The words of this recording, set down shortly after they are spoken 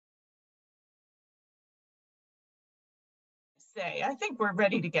say, I think we're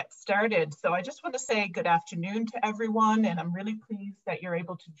ready to get started. So I just want to say good afternoon to everyone, and I'm really pleased that you're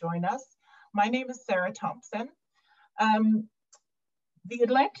able to join us. My name is Sarah Thompson. The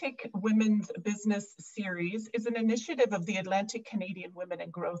Atlantic Women's Business Series is an initiative of the Atlantic Canadian Women in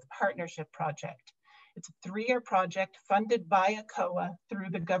Growth Partnership Project. It's a 3-year project funded by ACWGP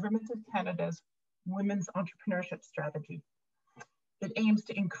through the Government of Canada's Women's Entrepreneurship Strategy. It aims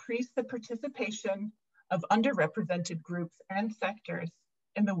to increase the participation of underrepresented groups and sectors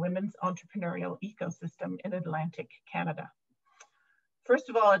in the women's entrepreneurial ecosystem in Atlantic Canada. First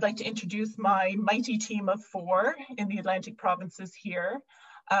of all, I'd like to introduce my mighty team of 4 in the Atlantic provinces here.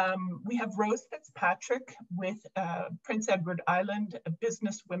 We have Rose Fitzpatrick with Prince Edward Island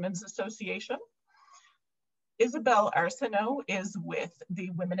Business Women's Association. Isabel Arsenault is with the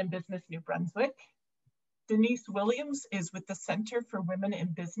Women in Business New Brunswick. Denise Williams is with the Centre for Women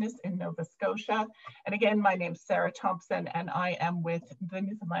in Business in Nova Scotia. And again, my name's Sarah Thompson, and I am with the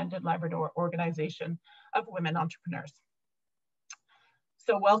Newfoundland and Labrador Organization of Women Entrepreneurs.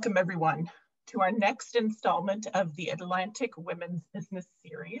 So welcome everyone to our next installment of the Atlantic Women's Business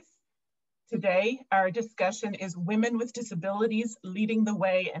Series. Today, our discussion is Women with Disabilities Leading the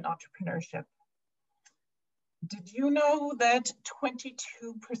Way in Entrepreneurship. Did you know that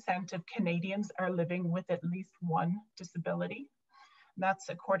 22% of Canadians are living with at least one disability? That's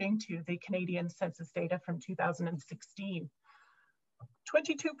according to the Canadian Census data from 2016.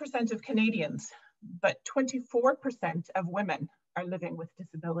 22% of Canadians, but 24% of women are living with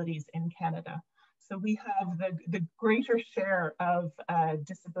disabilities in Canada. So we have the greater share of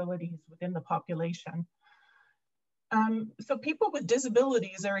disabilities within the population. So people with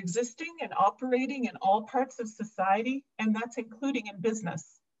disabilities are existing and operating in all parts of society, and that's including in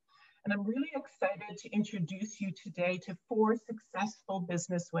business. And I'm really excited to introduce you today to 4 successful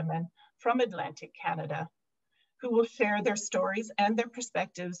businesswomen from Atlantic Canada who will share their stories and their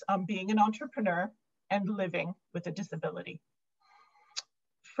perspectives on being an entrepreneur and living with a disability.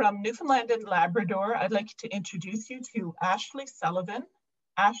 From Newfoundland and Labrador, I'd like to introduce you to Ashley Sullivan.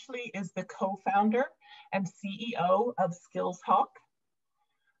 Ashley is the co-founder and CEO of SkillsHawk.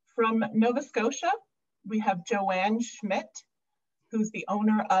 From Nova Scotia, we have Joanne Schmidt, who's the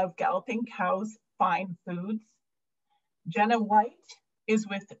owner of Galloping Cows Fine Foods. Jenna White is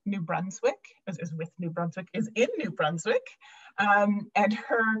with New Brunswick, is in New Brunswick, and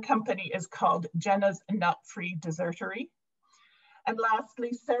her company is called Jenna's Nut-Free Dessertery. And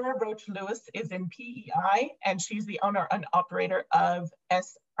lastly, Sarah Roach-Lewis is in PEI, and she's the owner and operator of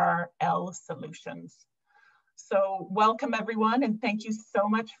SRL Solutions. So welcome everyone, and thank you so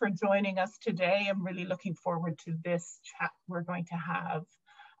much for joining us today. I'm really looking forward to this chat we're going to have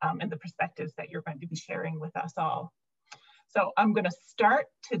and the perspectives that you're going to be sharing with us all. So I'm going to start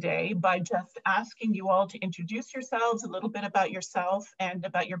today by just asking you all to introduce yourselves, a little bit about yourself and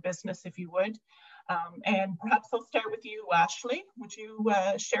about your business, if you would. And perhaps I'll start with you, Ashley. Would you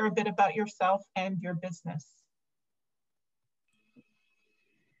share a bit about yourself and your business?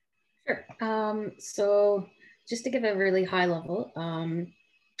 Sure. So just to give a really high level,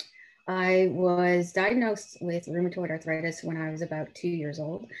 I was diagnosed with rheumatoid arthritis when I was about 2 years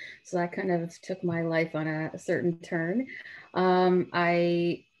old. So that kind of took my life on a certain turn.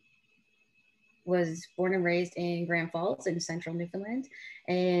 I was born and raised in Grand Falls in central Newfoundland,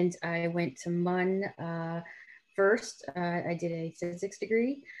 and I went to MUN first. I did a physics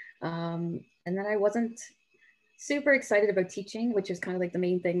degree, and then I wasn't super excited about teaching, which is kind of like the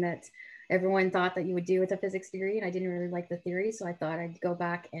main thing that everyone thought that you would do with a physics degree, and I didn't really like the theory, so I thought I'd go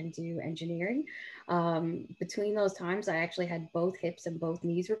back and do engineering. Between those times, I actually had both hips and both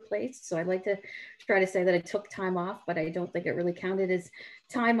knees replaced, so I'd like to try to say that I took time off, but I don't think it really counted as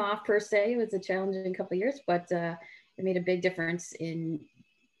time off per se. It was a challenging couple of years, but it made a big difference in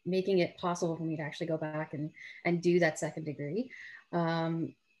making it possible for me to actually go back and do that second degree.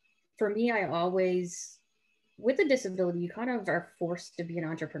 For me, I always, with a disability, you kind of are forced to be an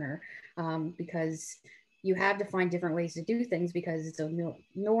entrepreneur because you have to find different ways to do things because the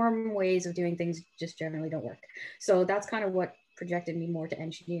norm ways of doing things just generally don't work. So that's kind of what projected me more to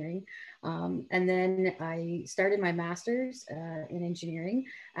engineering. And then I started my master's in engineering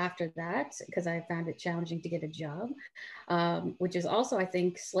after that because I found it challenging to get a job, which is also, I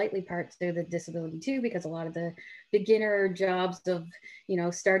think, slightly part to the disability too, because a lot of the beginner jobs of,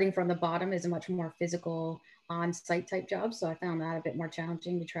 starting from the bottom is a much more physical on-site type job. So I found that a bit more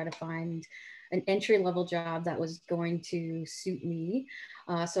challenging to try to find an entry-level job that was going to suit me.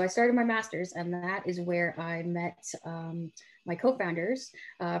 So I started my master's, and that is where I met my co-founders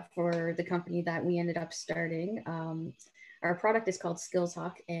for the company that we ended up starting. our product is called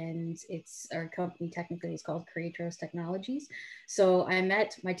SkillsHawk, and it's our company technically is called Creatros Technologies. So I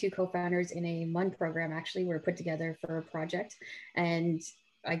met my two co-founders in a MUN program. Actually, we were put together for a project, and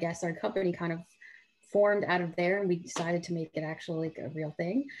I guess our company kind of formed out of there, and we decided to make it actually like a real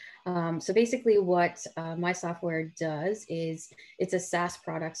thing. So basically what my software does is it's a SaaS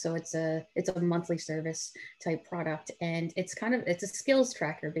product. So it's a monthly service type product, and it's a skills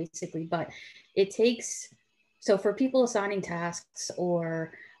tracker basically, but it takes, so for people assigning tasks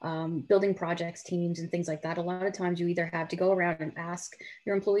or building projects, teams, and things like that, a lot of times you either have to go around and ask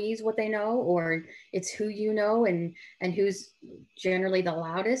your employees what they know, or it's who you know and who's generally the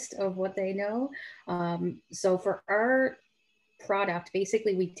loudest of what they know. So for our product,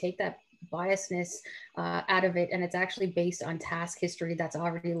 basically we take that biasness out of it, and it's actually based on task history that's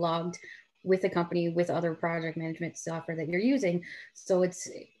already logged with the company, with other project management software that you're using. So it's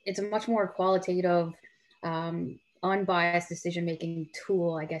a much more qualitative, unbiased decision-making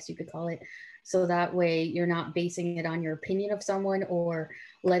tool, I guess you could call it. So that way you're not basing it on your opinion of someone or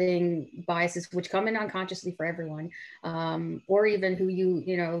letting biases, which come in unconsciously for everyone, or even who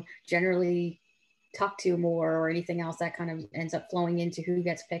you generally talk to more or anything else, that kind of ends up flowing into who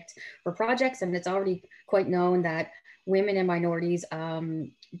gets picked for projects. And it's already quite known that women and minorities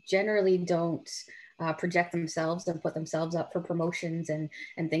generally don't project themselves and put themselves up for promotions and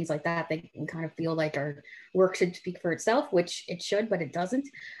things like that. They kind of feel like our work should speak for itself, which it should, but it doesn't.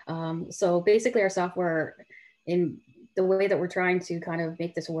 So basically our software, in the way that we're trying to kind of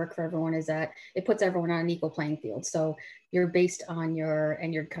make this work for everyone, is that it puts everyone on an equal playing field. So you're based on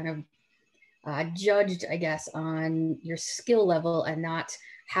you're kind of judged, I guess, on your skill level and not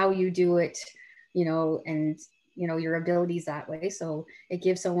how you do it, and your abilities that way. So it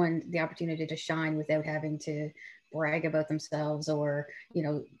gives someone the opportunity to shine without having to brag about themselves or,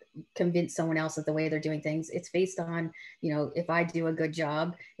 convince someone else that the way they're doing things. It's based on, if I do a good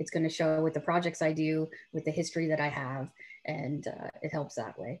job, it's going to show with the projects I do, with the history that I have, and it helps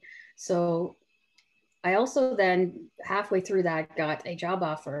that way. So I also then, halfway through that, got a job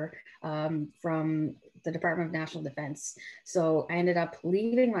offer from the Department of National Defense. So I ended up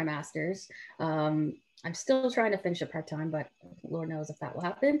leaving my master's. I'm still trying to finish it part-time, but Lord knows if that will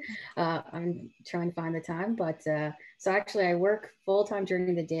happen. I'm trying to find the time, but so actually I work full-time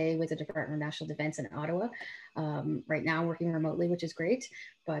during the day with the Department of National Defense in Ottawa. Right now I'm working remotely, which is great,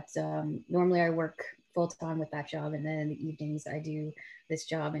 but normally I work full-time with that job, and then in the evenings I do this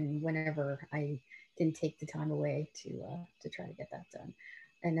job, and whenever I didn't take the time away to try to get that done.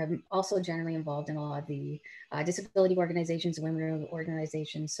 And I'm also generally involved in a lot of the disability organizations, women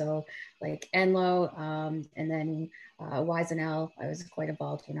organizations. So like NLOWE, and then YSNL, I was quite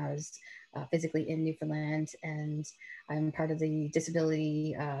involved when I was physically in Newfoundland, and I'm part of the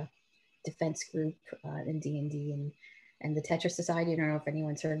disability defense group in D&D and the Tetris Society. I don't know if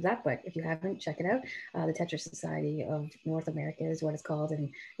anyone's heard of that, but if you haven't, check it out. The Tetris Society of North America is what it's called,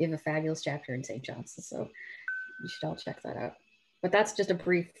 and you have a fabulous chapter in St. John's, so you should all check that out. But that's just a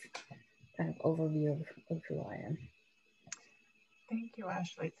brief kind of overview of who I am. Thank you,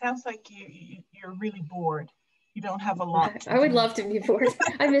 Ashley. It sounds like you're really bored. You don't have a lot. I would love to be bored.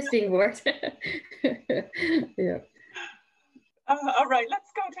 I miss being bored. Yeah. All right, let's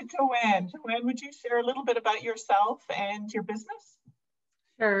go to Joanne. Joanne, would you share a little bit about yourself and your business?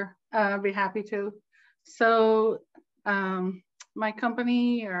 Sure, I'd be happy to. So my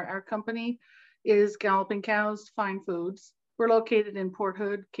company, or our company, is Galloping Cows Fine Foods. We're located in Port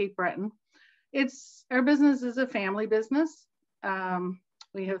Hood, Cape Breton. Our business is a family business.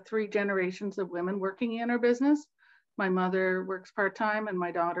 We have 3 generations of women working in our business. My mother works part-time and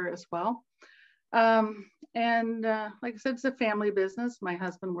my daughter as well. And like I said, it's a family business. My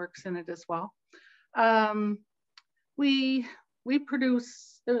husband works in it as well. We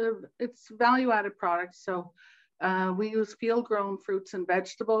produce, it's value-added products. So we use field-grown fruits and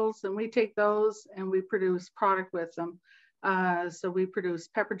vegetables, and we take those and we produce product with them. So we produce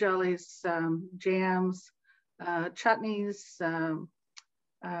pepper jellies, jams, chutneys,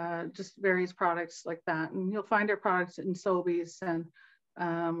 just various products like that. And you'll find our products in Sobeys, and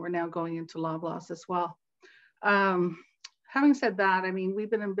we're now going into Loblaws as well. Having said that, I mean,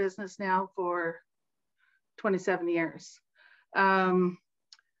 we've been in business now for 27 years. But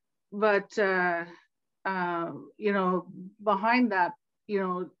behind that,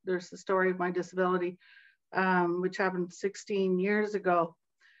 there's the story of my disability, which happened 16 years ago.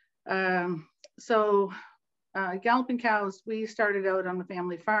 Galloping Cows, we started out on a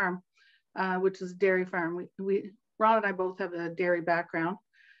family farm, which is a dairy farm. Ron and I both have a dairy background.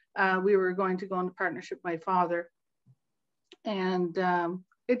 We were going to go into partnership with my father, and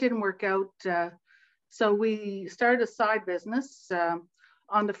it didn't work out. So we started a side business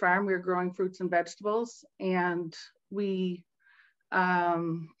on the farm. We were growing fruits and vegetables, and we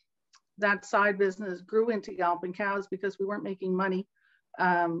that side business grew into Galloping Cows because we weren't making money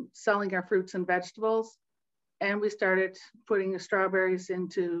selling our fruits and vegetables. And we started putting the strawberries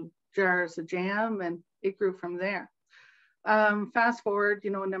into jars of jam, and it grew from there. Fast forward, a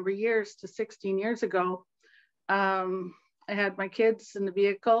number of years to 16 years ago, I had my kids in the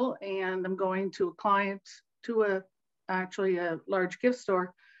vehicle, and I'm going to a client, to actually a large gift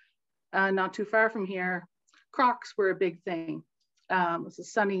store, not too far from here. Crocs were a big thing. It was a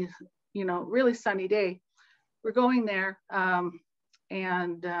sunny, really sunny day. We're going there,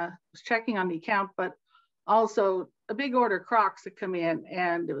 and was checking on the account, but also a big order of Crocs that come in,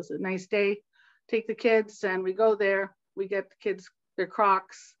 and it was a nice day. Take the kids, and we go there. We get the kids their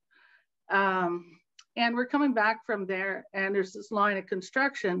Crocs, and we're coming back from there, and there's this line of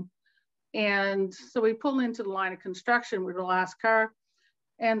construction, and so we pull into the line of construction with the last car,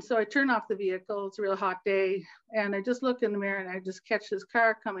 and so I turn off the vehicle. It's a real hot day, and I just look in the mirror, and I just catch this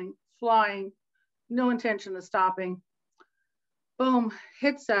car coming, flying, no intention of stopping. Boom,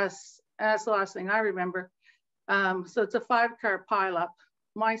 hits us. That's the last thing I remember. So it's a 5-car pileup.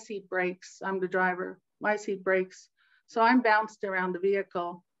 My seat breaks. I'm the driver. My seat breaks. So I'm bounced around the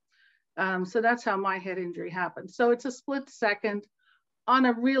vehicle. So that's how my head injury happened. So it's a split second on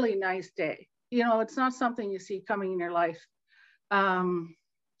a really nice day. It's not something you see coming in your life.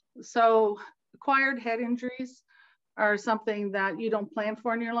 So acquired head injuries are something that you don't plan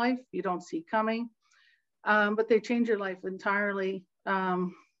for in your life. You don't see coming, but they change your life entirely.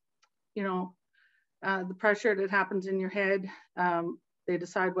 The pressure that happens in your head, they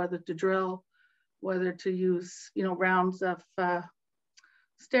decide whether to drill, whether to use, rounds of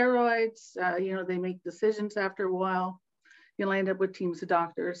steroids. They make decisions after a while. You'll end up with teams of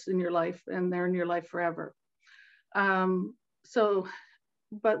doctors in your life, and they're in your life forever. But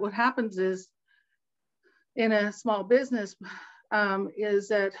what happens is, in a small business, is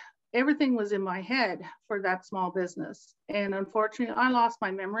that everything was in my head for that small business. And unfortunately, I lost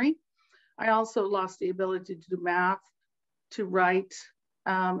my memory. I also lost the ability to do math, to write,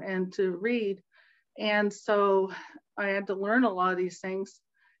 and to read. And so I had to learn a lot of these things.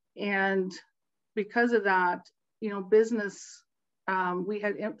 And because of that, business, we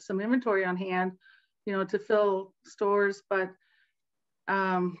had some inventory on hand, to fill stores, but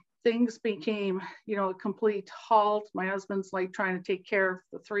things became, a complete halt. My husband's like trying to take care of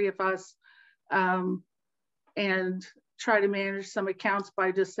the 3 of us, and try to manage some accounts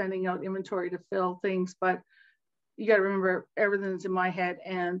by just sending out inventory to fill things. But you got to remember, everything's in my head,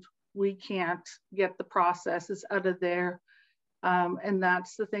 and we can't get the processes out of there. And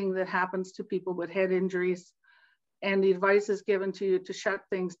that's the thing that happens to people with head injuries. And the advice is given to you to shut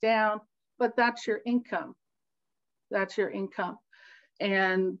things down, but that's your income. That's your income.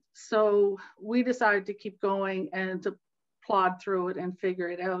 And so we decided to keep going and to plod through it and figure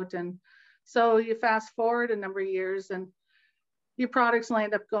it out. And so you fast forward a number of years, and your products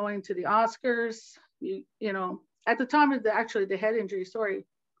land up going to the Oscars. At the time of the head injury story,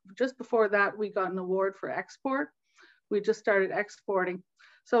 just before that, we got an award for export. We just started exporting.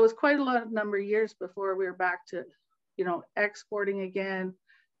 So it was quite a number of years before we were back to, exporting again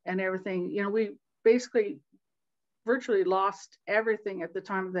and everything. We basically virtually lost everything at the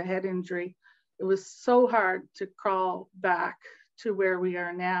time of the head injury. It was so hard to crawl back to where we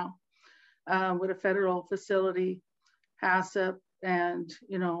are now, with a federal facility, HACCP, and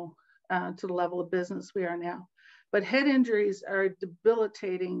to the level of business we are now. But head injuries are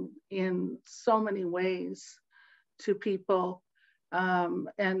debilitating in so many ways to people, and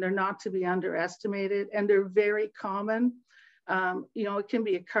they're not to be underestimated, and they're very common. It can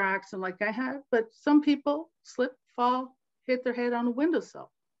be a car accident like I had, but some people slip, fall, hit their head on a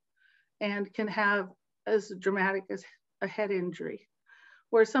windowsill, and can have as dramatic as a head injury,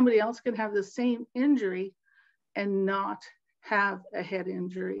 where somebody else can have the same injury and not have a head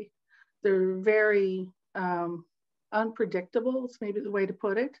injury. They're very unpredictable, is maybe the way to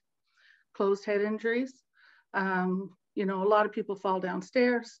put it. Closed head injuries. A lot of people fall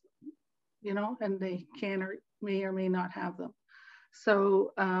downstairs, and they can or may not have them.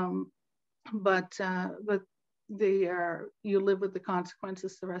 So, but you live with the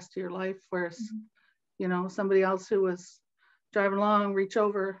consequences the rest of your life. Whereas, somebody else who was driving along, reach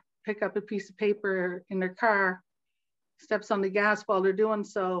over, pick up a piece of paper in their car, steps on the gas while they're doing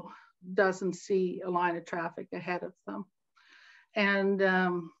so, doesn't see a line of traffic ahead of them. And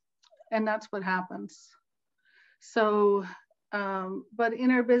that's what happens. So, but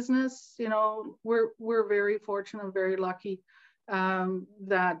in our business, we're very fortunate, very lucky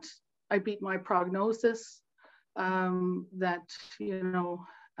that I beat my prognosis that, you know,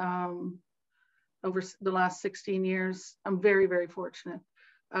 over the last 16 years. I'm very, very fortunate.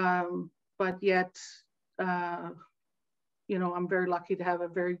 But yet, you know, I'm very lucky to have a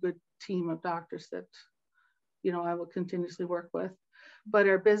very good team of doctors that, you know, I will continuously work with. But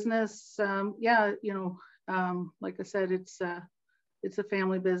our business, yeah, you know, like I said, it's a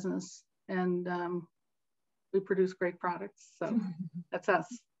family business, and we produce great products. So that's us.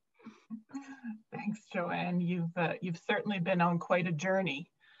 Thanks, Joanne. You've certainly been on quite a journey,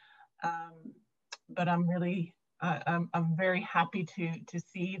 but I'm really I'm very happy to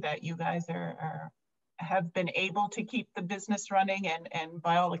see that you guys have been able to keep the business running, and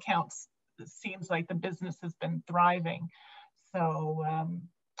by all accounts, it seems like the business has been thriving. So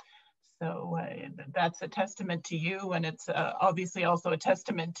that's a testament to you, and it's obviously also a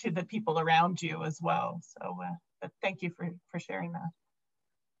testament to the people around you as well. So but thank you for sharing that.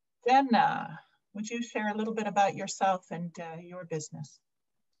 Then, would you share a little bit about yourself and your business?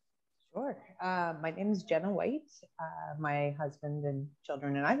 Sure. My name is Jenna White. My husband and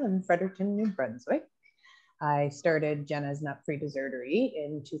children and I live in Fredericton, New Brunswick. I started Jenna's Nut-Free Dessertery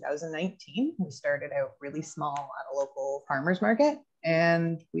in 2019. We started out really small at a local farmer's market,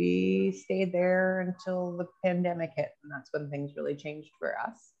 and we stayed there until the pandemic hit, and that's when things really changed for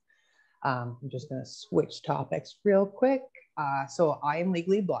us. I'm just going to switch topics real quick. So I am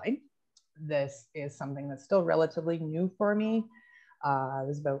legally blind. This is something that's still relatively new for me. It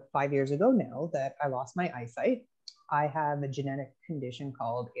was about 5 years ago now that I lost my eyesight. I have a genetic condition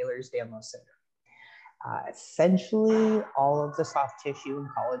called Ehlers-Danlos syndrome. Essentially, all of the soft tissue and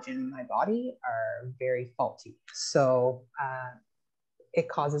collagen in my body are very faulty. So it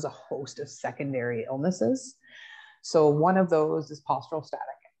causes a host of secondary illnesses. So one of those is postural static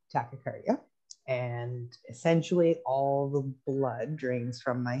tachycardia. And essentially all the blood drains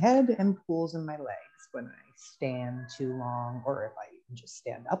from my head and pools in my legs when I stand too long, or if I just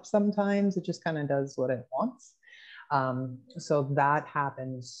stand up sometimes, it just kind of does what it wants. So that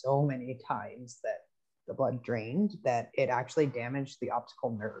happened so many times that the blood drained that it actually damaged the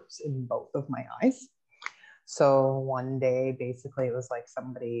optical nerves in both of my eyes. So one day, basically, it was like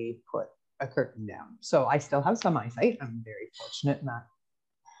somebody put a curtain down. So I still have some eyesight. I'm very fortunate in that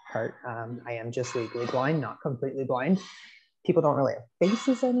part. I am just legally blind, not completely blind. People don't really have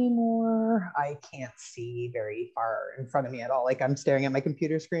faces anymore. I can't see very far in front of me at all. Like, I'm staring at my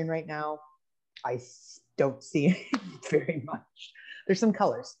computer screen right now. I don't see very much. There's some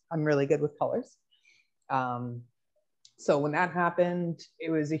colors. I'm really good with colors. So when that happened, it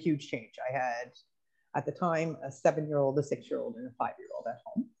was a huge change. I had, at the time, a 7-year-old, a 6-year-old, and a 5-year-old at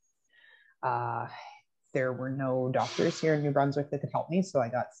home. There were no doctors here in New Brunswick that could help me, so I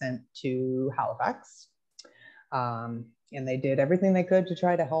got sent to Halifax. And they did everything they could to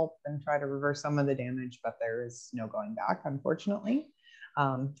try to help and try to reverse some of the damage, but there is no going back, unfortunately.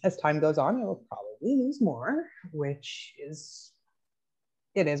 As time goes on, I will probably lose more, which is,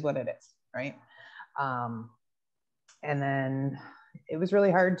 it is what it is, right? And then it was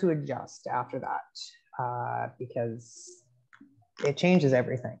really hard to adjust after that because it changes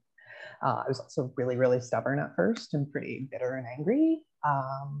everything. I was also really, really stubborn at first and pretty bitter and angry,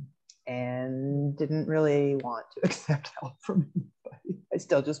 and didn't really want to accept help from anybody. I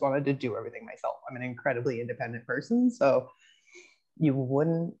still just wanted to do everything myself. I'm an incredibly independent person, so you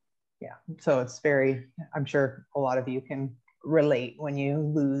wouldn't, yeah. So it's very, I'm sure a lot of you can relate when you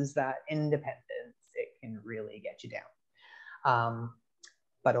lose that independence, it can really get you down.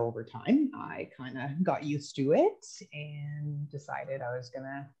 But over time, I kind of got used to it and decided I was going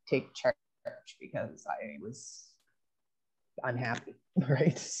to take charge because I was unhappy,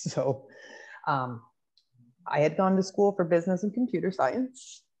 right? So I had gone to school for business and computer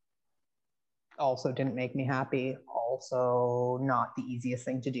science. Also didn't make me happy. Also not the easiest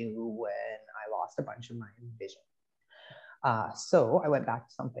thing to do when I lost a bunch of my vision. So I went back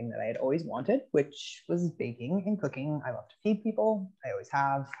to something that I had always wanted, which was baking and cooking. I love to feed people. I always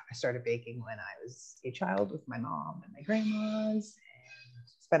have. I started baking when I was a child with my mom and my grandmas, and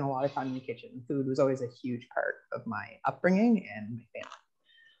spent a lot of time in the kitchen. Food was always a huge part of my upbringing and my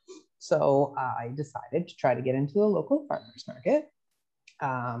family. So I decided to try to get into the local farmers market,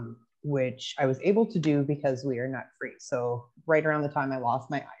 which I was able to do because we are nut free. So right around the time I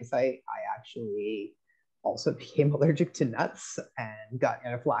lost my eyesight, I actually also became allergic to nuts and got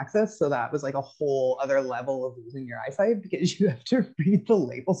anaphylaxis. So that was like a whole other level of losing your eyesight because you have to read the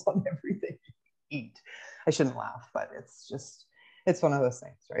labels on everything you eat. I shouldn't laugh, but it's just, it's one of those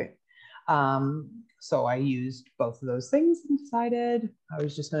things, right? So I used both of those things and decided I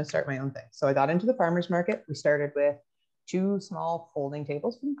was just going to start my own thing. So I got into the farmer's market. We started with 2 small folding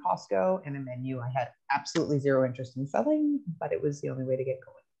tables from Costco and a menu I had absolutely zero interest in selling, but it was the only way to get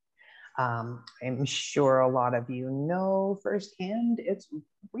going. I'm sure a lot of you know firsthand, it's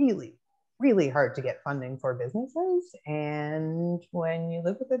really, really hard to get funding for businesses. And when you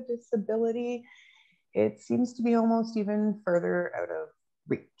live with a disability, it seems to be almost even further out of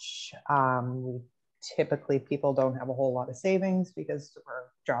reach. Typically, people don't have a whole lot of savings because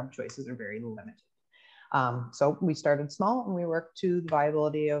our job choices are very limited. So we started small and we worked to the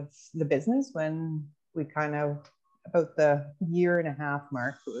viability of the business. When we kind of, about the 1.5-year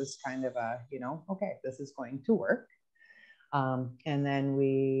mark, it was kind of a, you know, okay, this is going to work. And then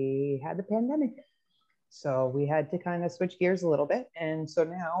we had the pandemic. So we had to kind of switch gears a little bit. And so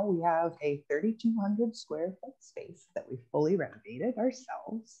now we have a 3,200 square foot space that we fully renovated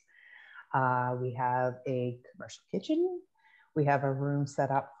ourselves. We have a commercial kitchen. We have a room set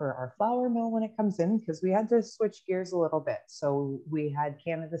up for our flour mill when it comes in, because we had to switch gears a little bit. So we had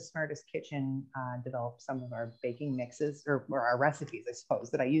Canada's Smartest Kitchen develop some of our baking mixes, or our recipes, I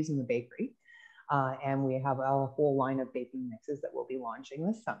suppose, that I use in the bakery. And we have a whole line of baking mixes that we'll be launching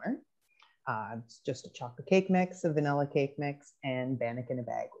this summer. It's just a chocolate cake mix, a vanilla cake mix, and bannock in a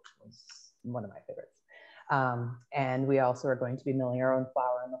bag, which was one of my favorites. And we also are going to be milling our own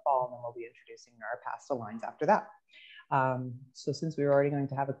flour in the fall, and then we'll be introducing our pasta lines after that. So since we were already going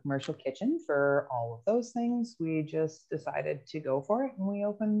to have a commercial kitchen for all of those things, we just decided to go for it. And we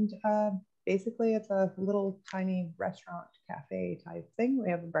opened, basically it's a little tiny restaurant cafe type thing. We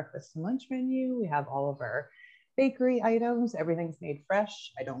have a breakfast and lunch menu. We have all of our bakery items. Everything's made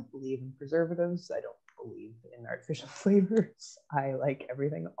fresh. I don't believe in preservatives. I don't believe in artificial flavors. I like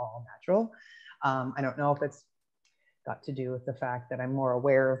everything all natural. I don't know if it's got to do with the fact that I'm more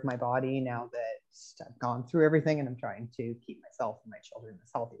aware of my body now that I've gone through everything, and I'm trying to keep myself and my children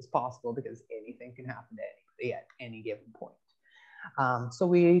as healthy as possible, because anything can happen to anybody at any given point. So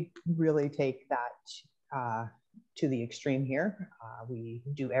we really take that to the extreme here. We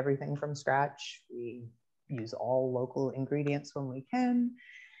do everything from scratch. We use all local ingredients when we can,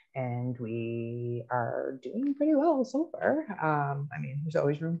 and we are doing pretty well so far. I mean, there's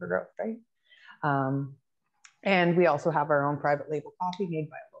always room for growth, right? And we also have our own private label coffee made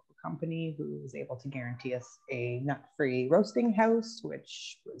by a local company who was able to guarantee us a nut-free roasting house,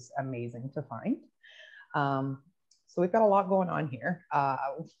 which was amazing to find. So we've got a lot going on here.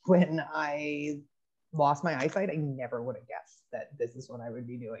 When I lost my eyesight, I never would have guessed that this is what I would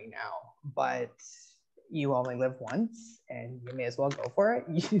be doing now. But you only live once, and you may as well go for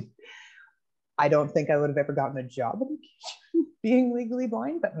it. I don't think I would have ever gotten a job in the kitchen being legally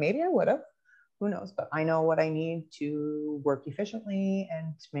blind, but maybe I would have. Who knows? But I know what I need to work efficiently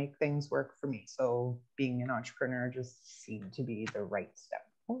and to make things work for me. So being an entrepreneur just seemed to be the right step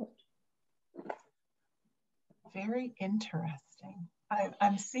forward. Very interesting.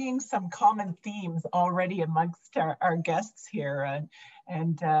 I'm seeing some common themes already amongst our guests here.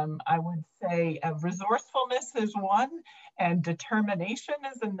 And I would say resourcefulness is one, and determination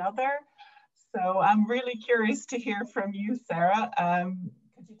is another. So I'm really curious to hear from you, Sarah.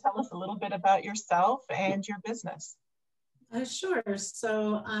 Could you tell us a little bit about yourself and your business? Sure.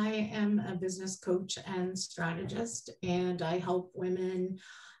 So I am a business coach and strategist, and I help women,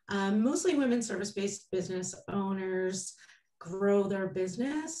 mostly women service-based business owners, grow their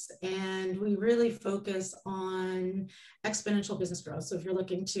business. And we really focus on exponential business growth. So if you're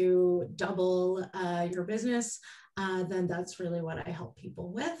looking to double your business, then that's really what I help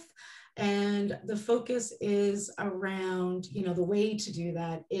people with. And the focus is around, you know, the way to do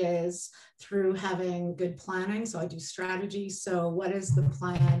that is through having good planning. So I do strategy. So what is the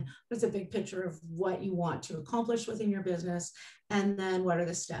plan? What's the big picture of what you want to accomplish within your business? And then what are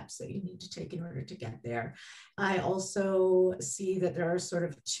the steps that you need to take in order to get there? I also see that there are sort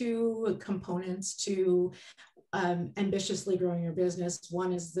of two components to ambitiously growing your business.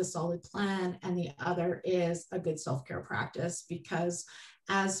 One is the solid plan, and the other is a good self-care practice, because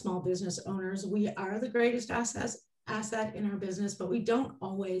as small business owners, we are the greatest asset in our business, but we don't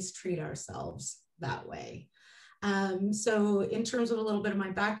always treat ourselves that way. So in terms of a little bit of my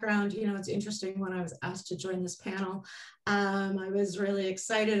background, you know, it's interesting, when I was asked to join this panel, I was really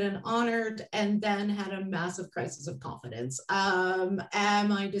excited and honored, and then had a massive crisis of confidence. Am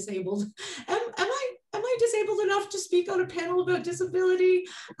I disabled? Am I disabled enough to speak on a panel about disability?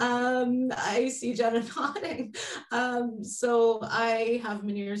 I see Jenna nodding. So I have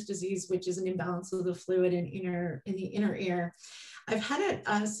Meniere's disease, which is an imbalance of the fluid in the inner ear. I've had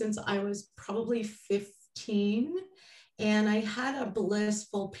it since I was probably 15, And I had a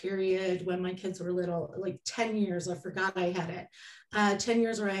blissful period when my kids were little, like 10 years, I forgot I had it. 10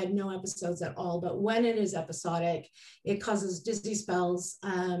 years where I had no episodes at all. But when it is episodic, it causes dizzy spells,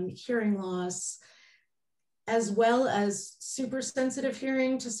 hearing loss, as well as super sensitive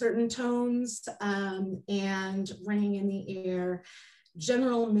hearing to certain tones, and ringing in the ear.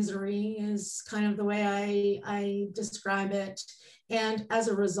 General misery is kind of the way I describe it. And as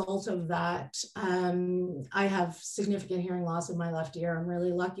a result of that, I have significant hearing loss in my left ear. I'm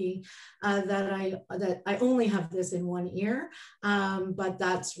really lucky that I only have this in one ear, but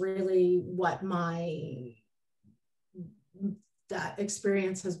that's really what that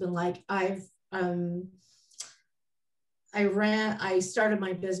experience has been like. I started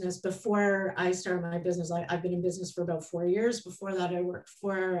my business. Before I started my business, I've been in business for about 4 years. Before that, I worked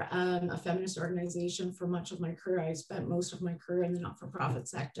for a feminist organization for much of my career. I spent most of my career in the not-for-profit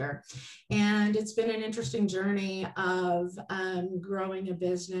sector. And it's been an interesting journey of growing a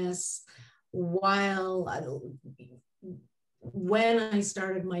business while when I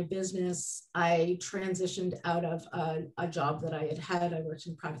started my business, I transitioned out of a job that I had. I worked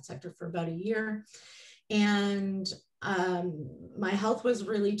in the private sector for about a year. And my health was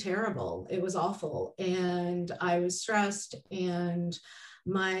really terrible. It was awful. And I was stressed, and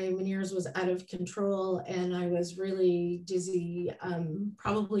my Meniere's was out of control, and I was really dizzy,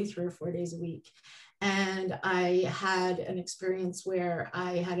 probably 3 or 4 days a week. And I had an experience where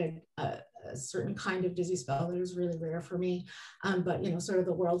I had a certain kind of dizzy spell that was really rare for me. But, you know, sort of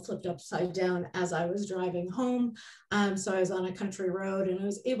the world flipped upside down as I was driving home. So I was on a country road, and I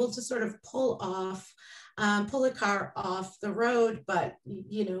was able to sort of pull the car off the road, but,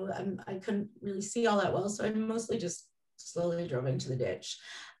 you know, I couldn't really see all that well. So I mostly just slowly drove into the ditch.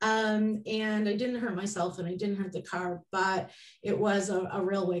 And I didn't hurt myself, and I didn't hurt the car, but it was a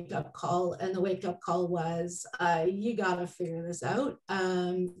real wake-up call. And the wake-up call was, you got to figure this out.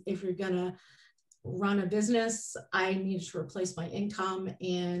 If you're going to run a business, I needed to replace my income.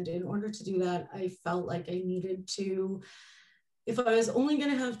 And in order to do that, I felt like I needed to, if I was only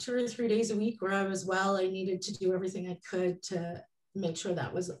going to have 2 or 3 days a week where I was well, I needed to do everything I could to make sure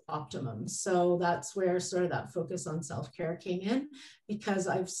that was optimum. So that's where sort of that focus on self-care came in, because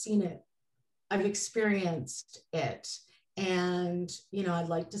I've seen it, I've experienced it. And, you know, I'd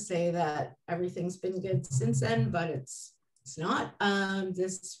like to say that everything's been good since then, but it's not.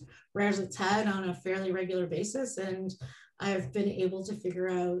 This rears its head on a fairly regular basis. And I've been able to figure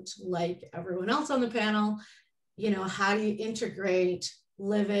out, like everyone else on the panel, you know, how do you integrate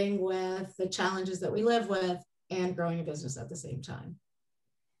living with the challenges that we live with and growing a business at the same time?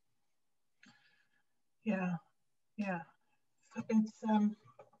 Yeah. It's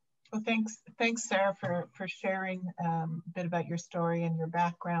well, thanks Sarah for sharing a bit about your story and your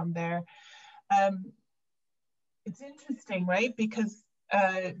background there. It's interesting, right? Because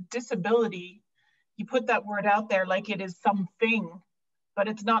disability, you put that word out there like it is something, but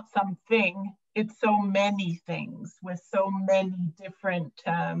it's not something. It's so many things with so many different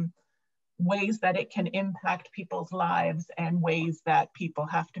ways that it can impact people's lives, and ways that people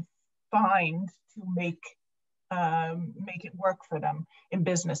have to find to make it work for them in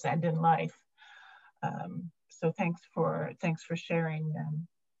business and in life. So thanks for sharing.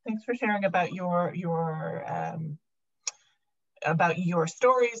 Thanks for sharing about your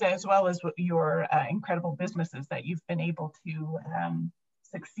stories, as well as your incredible businesses that you've been able to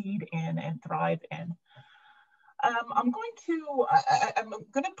succeed in and thrive in. I'm going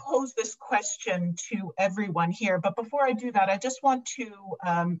to pose this question to everyone here, but before I do that, I just want to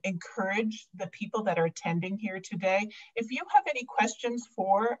encourage the people that are attending here today. If you have any questions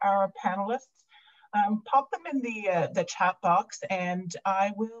for our panelists, pop them in the chat box, and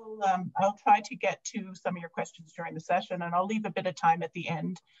I'll try to get to some of your questions during the session, and I'll leave a bit of time at the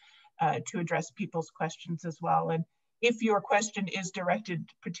end to address people's questions as well. And if your question is directed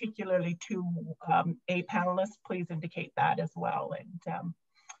particularly to a panelist, please indicate that as well,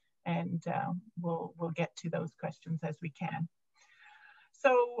 and we'll get to those questions as we can.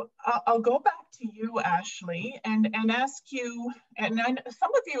 So I'll go back to you, Ashley, and ask you, and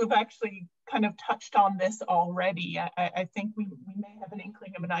some of you have actually kind of touched on this already. I think we may have an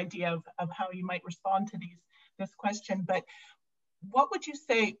inkling of an idea of how you might respond to this question, but what would you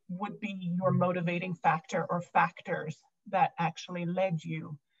say would be your motivating factor or factors that actually led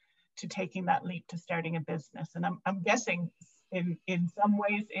you to taking that leap to starting a business? And I'm guessing in some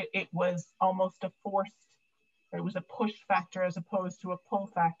ways it was almost a forced, or it was a push factor as opposed to a pull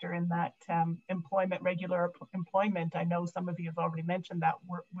factor, in that regular employment. I know some of you have already mentioned that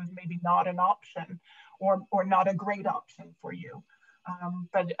was maybe not an option, or not a great option for you.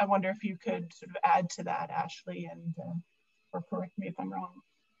 But I wonder if you could sort of add to that, Ashley, and or correct me if I'm wrong.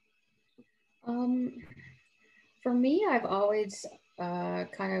 For me, I've always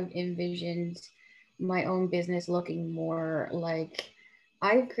kind of envisioned my own business looking more like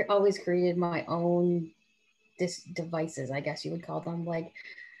I've always created my own devices, I guess you would call them, like,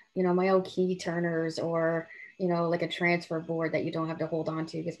 you know, my own key turners, or, you know, like a transfer board that you don't have to hold on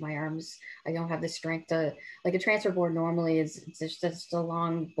to because my arms, I don't have the strength to, like a transfer board normally is just a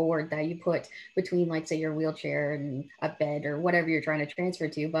long board that you put between, like, say, your wheelchair and a bed or whatever you're trying to transfer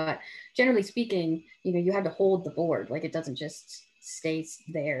to. But generally speaking, you know, you have to hold the board, like it doesn't just stay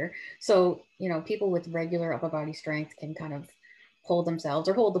there. So, you know, people with regular upper body strength can kind of hold themselves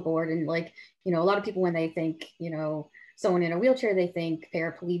or hold the board. And, like, you know, a lot of people, when they think, you know, someone in a wheelchair, they think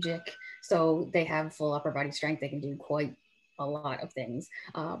paraplegic. So they have full upper body strength. They can do quite a lot of things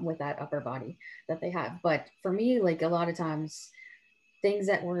with that upper body that they have. But for me, like, a lot of times things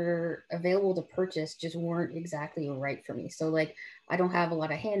that were available to purchase just weren't exactly right for me. So, like, I don't have a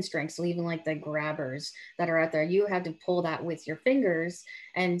lot of hand strength. So even like the grabbers that are out there, you have to pull that with your fingers.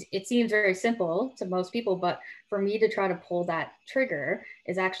 And it seems very simple to most people, but for me to try to pull that trigger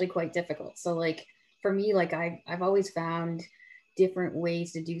is actually quite difficult. So, like, for me, like, I've always found different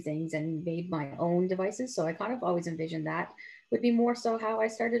ways to do things and made my own devices. So I kind of always envisioned that would be more so how I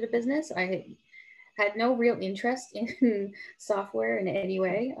started a business. I had no real interest in software in any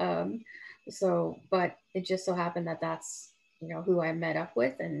way. But it just so happened that that's, you know, who I met up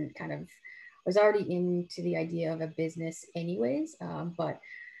with, and kind of was already into the idea of a business anyways. But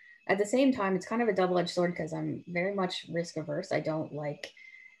at the same time, it's kind of a double-edged sword because I'm very much risk averse. I don't like,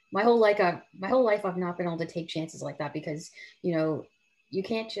 my whole life I've not been able to take chances like that because, you know, you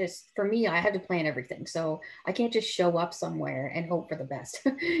can't just, for me, I had to plan everything. So I can't just show up somewhere and hope for the best.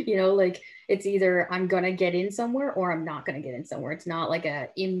 You know, like, it's either I'm going to get in somewhere or I'm not going to get in somewhere. It's not like a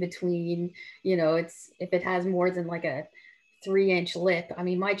in between, you know. It's, if it has more than like a 3-inch lip, I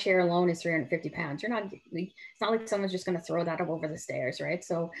mean, my chair alone is 350 pounds. It's not like someone's just going to throw that up over the stairs, right?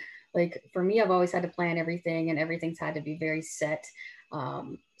 So, like, for me, I've always had to plan everything, and everything's had to be very set.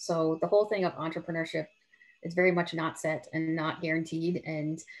 So the whole thing of entrepreneurship is very much not set and not guaranteed.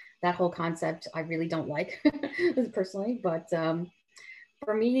 And that whole concept, I really don't like personally. But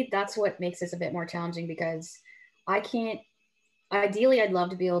for me, that's what makes this a bit more challenging, because ideally, I'd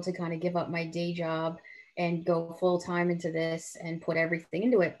love to be able to kind of give up my day job and go full time into this and put everything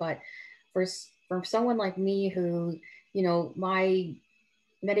into it. But for someone like me who, you know, my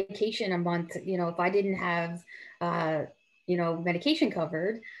medication a month, you know, if I didn't have, you know, medication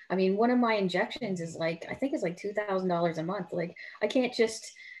covered, I mean, one of my injections is like, I think it's like $2,000 a month. Like, I can't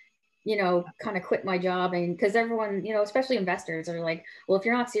just, you know, kind of quit my job. And because everyone, you know, especially investors, are like, well, if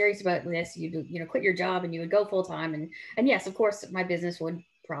you're not serious about this, you know, quit your job and you would go full time. And yes, of course, my business would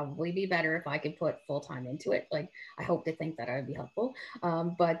probably be better if I could put full time into it. Like, I hope to think that I would be helpful.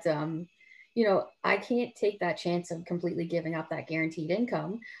 But you know, I can't take that chance of completely giving up that guaranteed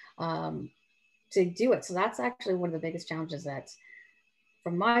income to do it. So that's actually one of the biggest challenges that,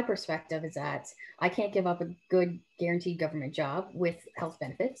 from my perspective, is that I can't give up a good guaranteed government job with health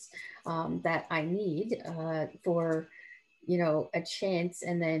benefits that I need for, you know, a chance.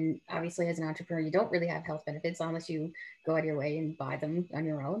 And then obviously, as an entrepreneur, you don't really have health benefits unless you go out of your way and buy them on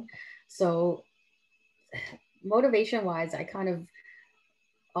your own. So motivation wise, I kind of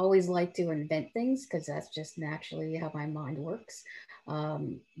always like to invent things because that's just naturally how my mind works.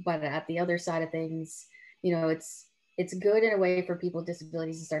 But at the other side of things, you know, it's good in a way for people with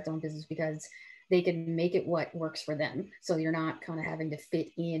disabilities to start their own business because they can make it what works for them. So you're not kind of having to fit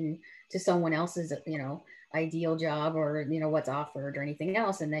in to someone else's, you know, ideal job or, you know, what's offered or anything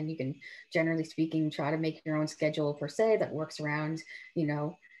else. And then you can, generally speaking, try to make your own schedule per se that works around, you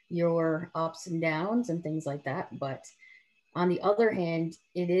know, your ups and downs and things like that. But on the other hand,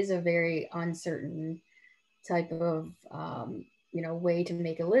 it is a very uncertain type of, you know, way to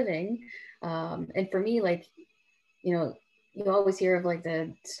make a living. And for me, like, you know, you always hear of like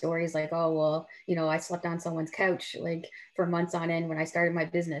the stories like, oh, well, you know, I slept on someone's couch like for months on end when I started my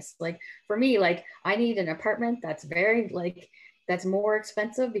business. Like, for me, like, I need an apartment that's very, like, that's more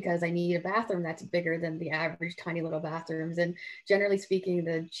expensive because I need a bathroom that's bigger than the average tiny little bathrooms. And generally speaking,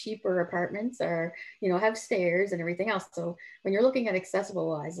 the cheaper apartments are, you know, have stairs and everything else. So when you're looking at accessible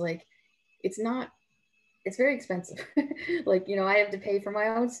wise, like, it's very expensive. Like, you know, I have to pay for my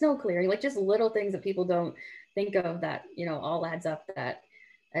own snow clearing, like just little things that people don't think of that, you know, all adds up, that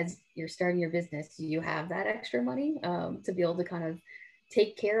as you're starting your business, you have that extra money to be able to kind of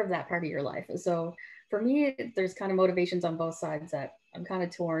take care of that part of your life. So for me, there's kind of motivations on both sides that I'm kind of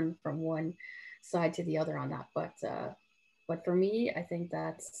torn from one side to the other on that. But for me, I think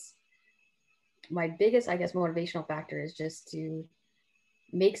that's my biggest, I guess, motivational factor is just to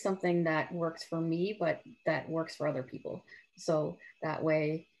make something that works for me, but that works for other people. So that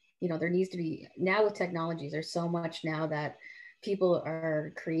way, you know, there needs to be, now with technologies, there's so much now that people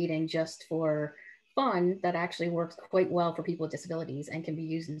are creating just for fun that actually works quite well for people with disabilities and can be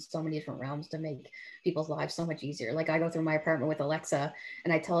used in so many different realms to make people's lives so much easier. Like I go through my apartment with Alexa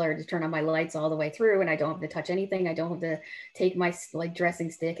and I tell her to turn on my lights all the way through, and I don't have to touch anything. I don't have to take my like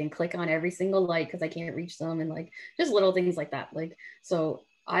dressing stick and click on every single light because I can't reach them, and like just little things like that. Like, so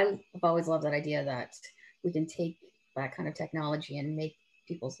I've always loved that idea that we can take that kind of technology and make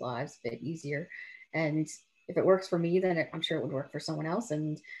people's lives a bit easier. And if it works for me, then I'm sure it would work for someone else.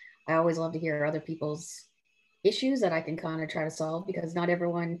 And I always love to hear other people's issues that I can kind of try to solve, because not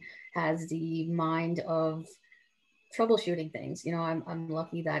everyone has the mind of troubleshooting things. You know, I'm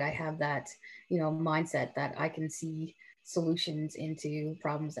lucky that I have that, you know, mindset that I can see solutions into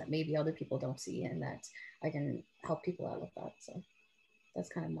problems that maybe other people don't see, and that I can help people out with that. So that's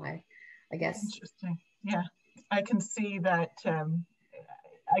kind of my, I guess. Interesting. Yeah, I can see that.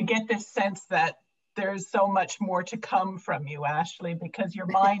 I get this sense that there's so much more to come from you, Ashley, because your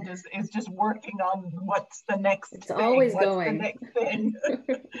mind is just working on what's the next it's thing. Always what's going. the next thing.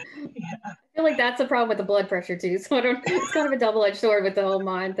 Yeah. I feel like that's a problem with the blood pressure too. So I don't, it's kind of a double-edged sword with the whole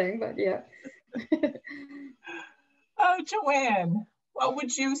mind thing, but yeah. Joanne, what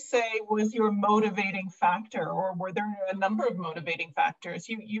would you say was your motivating factor, or were there a number of motivating factors?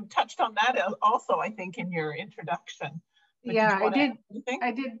 You touched on that also, I think, in your introduction. But yeah,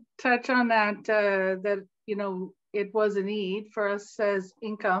 I did touch on that, that, you know, it was a need for us as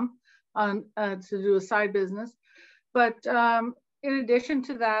income on to do a side business. But in addition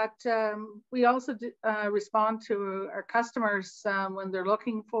to that, we also respond to our customers when they're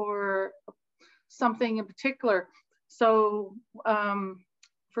looking for something in particular. So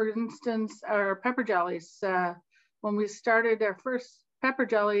for instance, our pepper jellies, when we started our first pepper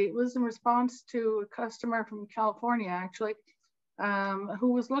jelly, it was in response to a customer from California, actually,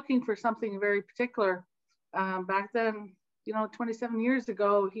 who was looking for something very particular. Back then, you know, 27 years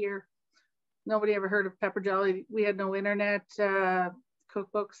ago here, nobody ever heard of pepper jelly. We had no internet,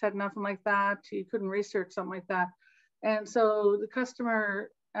 cookbooks had nothing like that. You couldn't research something like that. And so the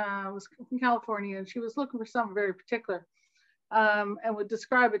customer was from California, and she was looking for something very particular, and would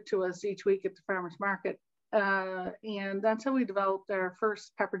describe it to us each week at the farmer's market. And that's how we developed our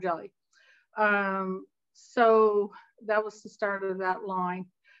first pepper jelly. So that was the start of that line.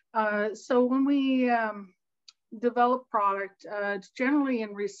 So when we develop product, it's generally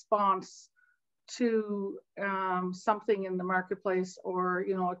in response to something in the marketplace, or,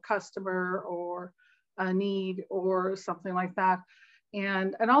 you know, a customer or a need or something like that.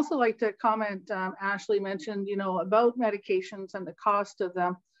 And I'd also like to comment, Ashley mentioned, you know, about medications and the cost of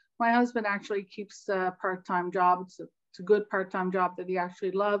them. My husband actually keeps a part-time job. It's a good part-time job that he actually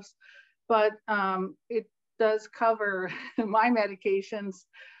loves, but it does cover my medications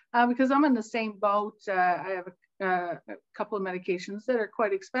because I'm in the same boat. I have a couple of medications that are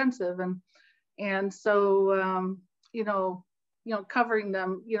quite expensive, and so you know, covering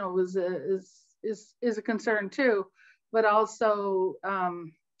them, you know, is a concern too. But also,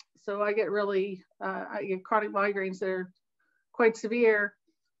 so I get chronic migraines that are quite severe.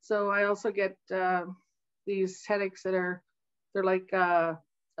 So I also get these headaches that they're like a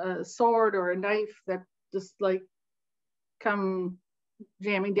sword or a knife that just like come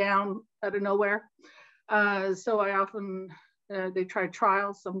jamming down out of nowhere. So I often, they try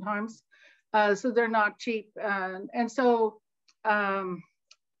trials sometimes. So they're not cheap. And so,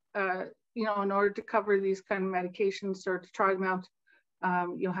 you know, in order to cover these kind of medications or to try them out,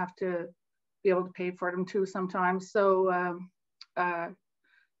 you'll have to be able to pay for them too sometimes. So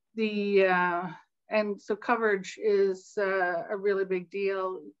and so coverage is a really big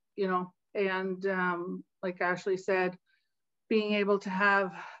deal, you know, and like Ashley said, being able to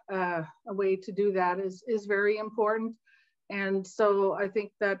have a way to do that is very important. And so I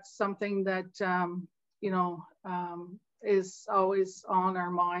think that's something that, you know, is always on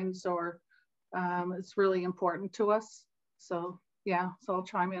our minds, or it's really important to us. So yeah, so I'll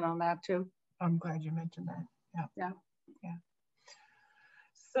chime in on that too. I'm glad you mentioned that. Yeah. Yeah. Yeah.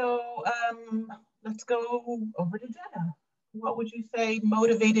 So let's go over to Jenna. What would you say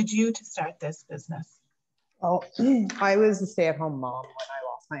motivated you to start this business? Well, I was a stay-at-home mom when I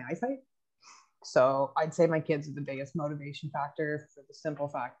lost my eyesight. So I'd say my kids are the biggest motivation factor, for the simple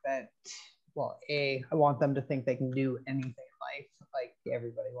fact that, well, I want them to think they can do anything in life like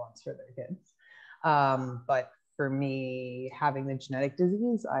everybody wants for their kids. But for me, having the genetic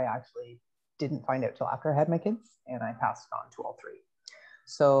disease, I actually didn't find out till after I had my kids, and I passed on to all three.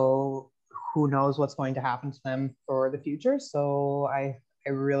 So who knows what's going to happen to them for the future. So I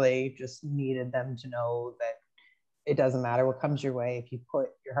really just needed them to know that it doesn't matter what comes your way. If you put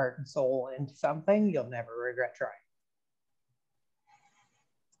your heart and soul into something, you'll never regret trying.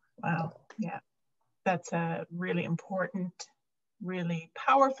 Wow. Yeah. That's a really important, really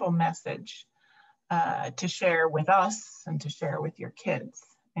powerful message to share with us and to share with your kids.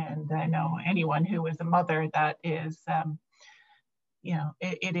 And I know anyone who is a mother, that is, you know,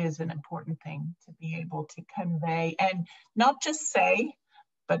 it is an important thing to be able to convey and not just say,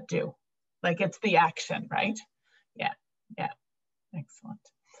 but do. Like, it's the action, right? Yeah, yeah, excellent.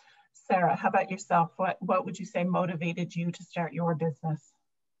 Sarah, how about yourself? What would you say motivated you to start your business?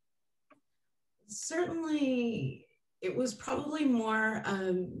 Certainly, it was probably more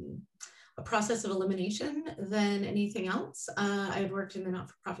a process of elimination than anything else. I had worked in the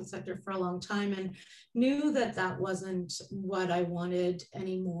not-for-profit sector for a long time and knew that that wasn't what I wanted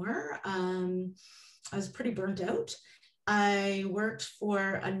anymore. I was pretty burnt out. I worked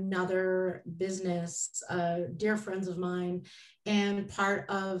for another business, dear friends of mine, and part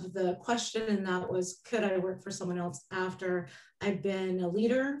of the question in that was, could I work for someone else after I'd been a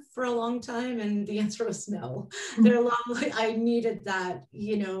leader for a long time? And the answer was no. I needed that,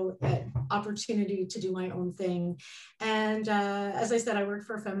 you know, that opportunity to do my own thing. And as I said, I worked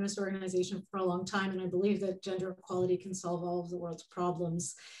for a feminist organization for a long time, and I believe that gender equality can solve all of the world's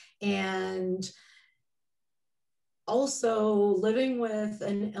problems. And also living with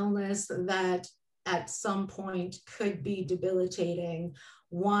an illness that at some point could be debilitating,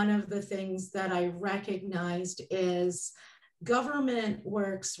 one of the things that I recognized is government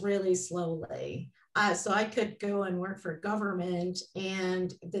works really slowly. So I could go and work for government,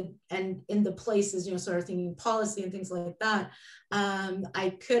 and in the places, you know, sort of thinking policy and things like that,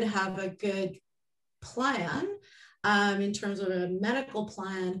 I could have a good plan in terms of a medical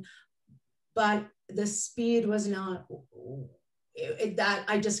plan, but the speed was not that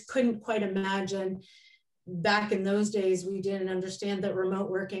I just couldn't quite imagine. Back in those days, we didn't understand that remote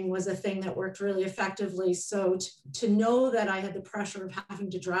working was a thing that worked really effectively. So to know that I had the pressure of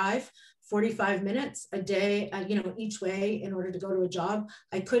having to drive 45 minutes a day, you know, each way in order to go to a job,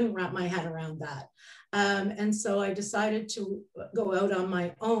 I couldn't wrap my head around that. And so I decided to go out on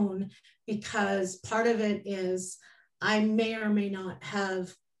my own, because part of it is I may or may not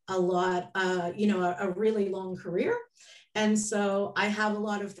have a lot, you know, a really long career. And so I have a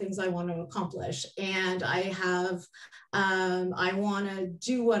lot of things I want to accomplish, and I want to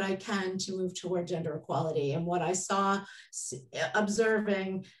do what I can to move toward gender equality. And what I saw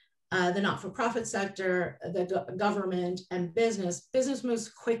observing the not-for-profit sector, the government, and business moves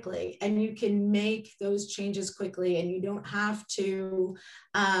quickly, and you can make those changes quickly, and you don't have to,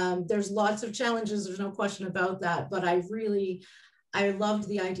 there's lots of challenges, there's no question about that, but I loved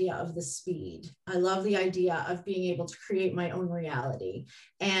the idea of the speed. I love the idea of being able to create my own reality.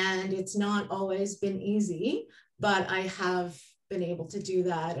 And it's not always been easy, but I have been able to do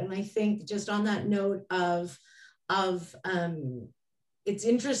that. And I think just on that note of it's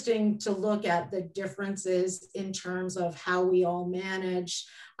interesting to look at the differences in terms of how we all manage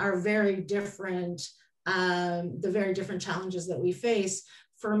our very different, the very different challenges that we face.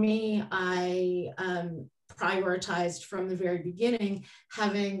 For me, I prioritized from the very beginning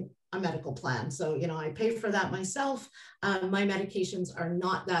having a medical plan. So, you know, I pay for that myself. My medications are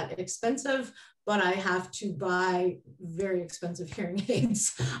not that expensive, but I have to buy very expensive hearing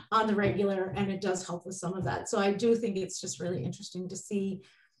aids on the regular, and it does help with some of that. So I do think it's just really interesting to see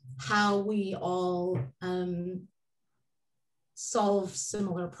how we all solve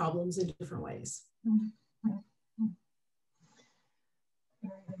similar problems in different ways. Very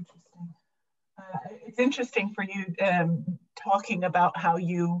interesting. It's interesting for you talking about how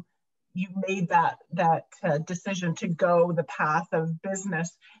you made that decision to go the path of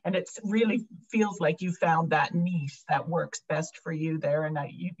business, and it really feels like you found that niche that works best for you there, and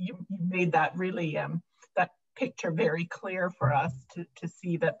you made that really that picture very clear for us to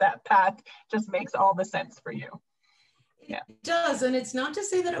see that path just makes all the sense for you. Yeah. It does, and it's not to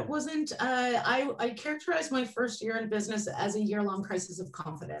say that it wasn't. I characterized my first year in business as a year-long crisis of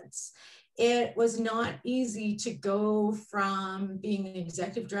confidence. It was not easy to go from being an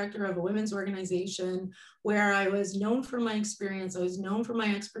executive director of a women's organization where I was known for my experience, I was known for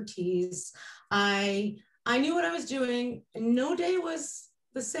my expertise. I knew what I was doing. No day was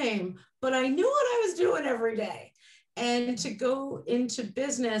the same, but I knew what I was doing every day. And to go into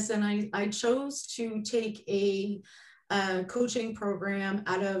business, and I chose to take a coaching program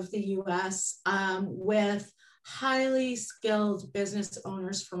out of the US with highly skilled business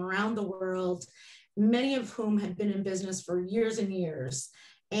owners from around the world, many of whom had been in business for years and years.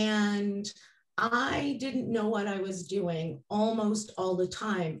 And I didn't know what I was doing almost all the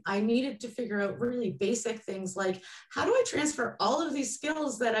time. I needed to figure out really basic things like, how do I transfer all of these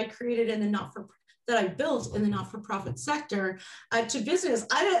skills that I created in the that I built in the not-for-profit sector to business?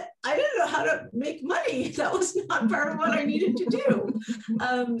 I didn't know how to make money. That was not part of what I needed to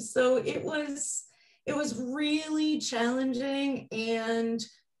do. So it was really challenging and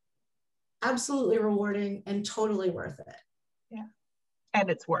absolutely rewarding and totally worth it. Yeah, and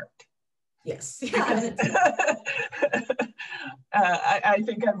it's worked. Yes. Yeah. I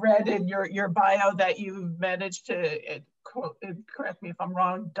think I've read in your bio that you've managed to, correct me if I'm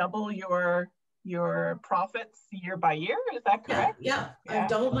wrong, double your profits year by year. Is that correct? Yeah. I've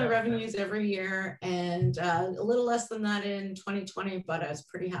doubled my revenues every year, and a little less than that in 2020, but I was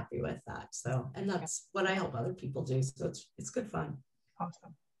pretty happy with that. So, and that's what I help other people do. So it's good fun.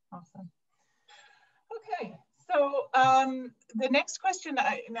 Awesome. Okay. So the next question,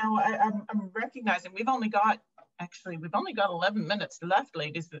 I'm recognizing we've only got 11 minutes left,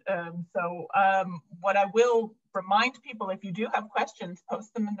 ladies. What I will remind people, if you do have questions,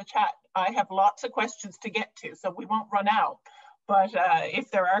 post them in the chat. I have lots of questions to get to, so we won't run out. But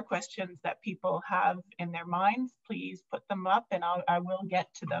if there are questions that people have in their minds, please put them up and I will get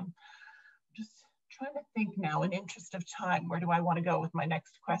to them. Just trying to think now, in interest of time, where do I want to go with my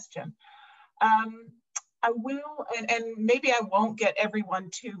next question? I will, and maybe I won't get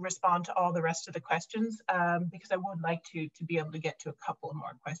everyone to respond to all the rest of the questions because I would like to be able to get to a couple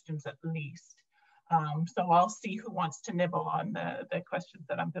more questions at least. So I'll see who wants to nibble on the questions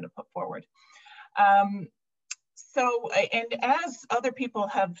that I'm going to put forward. And as other people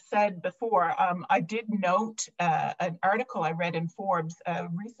have said before, I did note an article I read in Forbes, a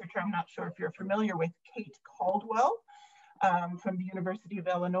researcher, I'm not sure if you're familiar with, Kate Caldwell, from the University of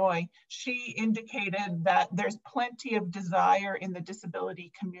Illinois. She indicated that there's plenty of desire in the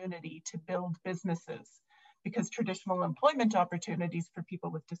disability community to build businesses because traditional employment opportunities for people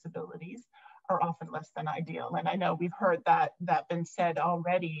with disabilities are often less than ideal. And I know we've heard that been said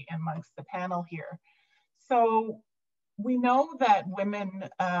already amongst the panel here. So we know that women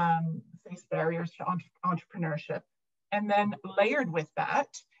face barriers to entrepreneurship, and then layered with that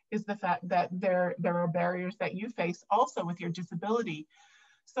is the fact that there are barriers that you face also with your disability.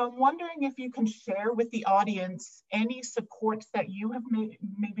 So I'm wondering if you can share with the audience any supports that you have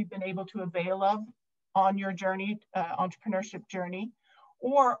maybe been able to avail of on your journey, entrepreneurship journey,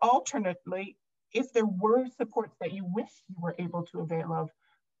 or alternately, if there were supports that you wish you were able to avail of,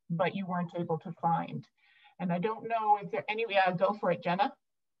 but you weren't able to find. And I don't know if there any, go for it, Jenna.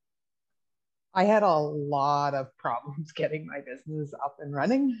 I had a lot of problems getting my business up and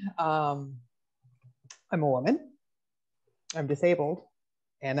running. I'm a woman, I'm disabled,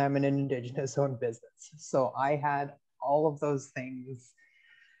 and I'm an Indigenous owned business. So I had all of those things,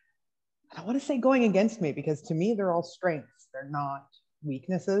 I don't want to say going against me, because to me, they're all strengths. They're not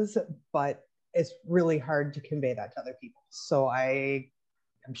weaknesses, but it's really hard to convey that to other people. So I'm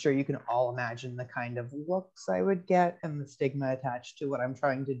sure you can all imagine the kind of looks I would get and the stigma attached to what I'm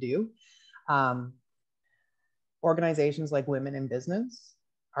trying to do. Organizations like Women in Business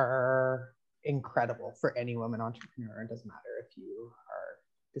are incredible for any woman entrepreneur. It doesn't matter if you are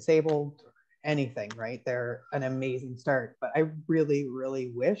disabled or anything, right? They're an amazing start. But I really,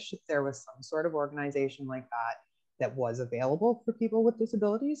 really wish there was some sort of organization like that was available for people with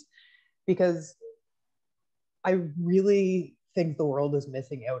disabilities, because I really think the world is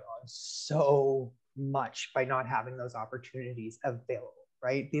missing out on so much by not having those opportunities available.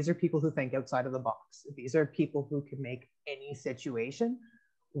 Right? These are people who think outside of the box. These are people who can make any situation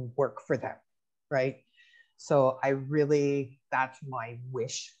work for them, right? So that's my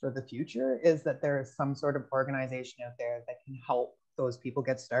wish for the future, is that there is some sort of organization out there that can help those people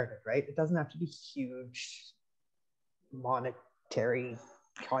get started, right? It doesn't have to be huge monetary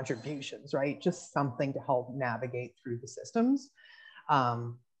contributions, right? Just something to help navigate through the systems.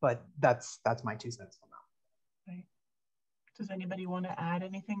 But that's my 2 cents on that. Right. Does anybody want to add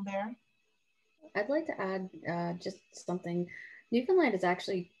anything there? I'd like to add just something. Newfoundland is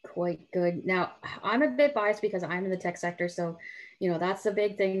actually quite good. Now, I'm a bit biased because I'm in the tech sector. So, that's the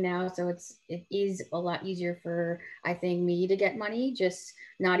big thing now. So it is a lot easier for, I think, me to get money, just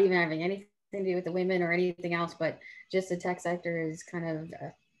not even having anything to do with the women or anything else, but just the tech sector is kind of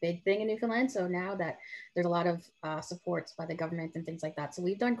a big thing in Newfoundland. So now that there's a lot of supports by the government and things like that. So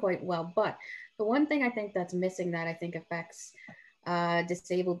we've done quite well. But the one thing I think that's missing that I think affects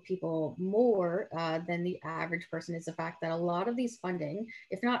disabled people more than the average person is the fact that a lot of these funding,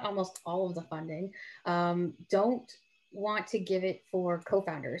 if not almost all of the funding, don't want to give it for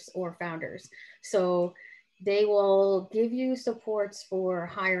co-founders or founders. So they will give you supports for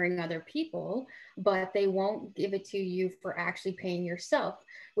hiring other people, but they won't give it to you for actually paying yourself,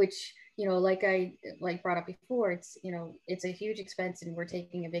 which, you know, like I brought up before, it's, you know, it's a huge expense and we're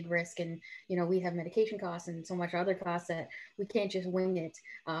taking a big risk, and, you know, we have medication costs and so much other costs that we can't just wing it,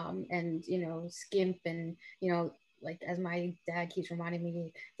 and, you know, skimp, and, you know, like, as my dad keeps reminding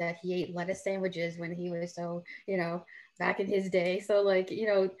me that he ate lettuce sandwiches when he was so, you know, back in his day. So, like, you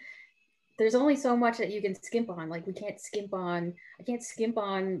know, there's only so much that you can skimp on. Like, I can't skimp on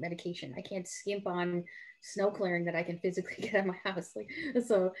medication. I can't skimp on snow clearing that I can physically get at my house. Like,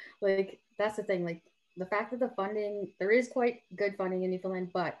 so, like, that's the thing. Like, the fact that the funding, there is quite good funding in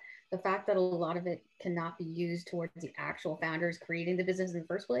Newfoundland, but the fact that a lot of it cannot be used towards the actual founders creating the business in the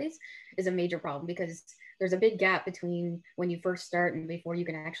first place is a major problem, because there's a big gap between when you first start and before you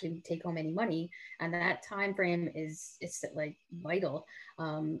can actually take home any money, and that time frame is like vital.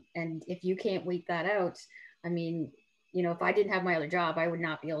 And if you can't wait that out, I mean, you know, if I didn't have my other job, I would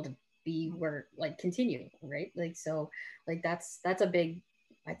not be able to be where, like, continue, right? Like, so, like, that's a big,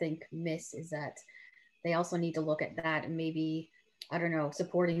 I think, miss, is that they also need to look at that, and maybe, I don't know,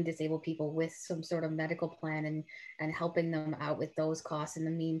 supporting disabled people with some sort of medical plan, and helping them out with those costs in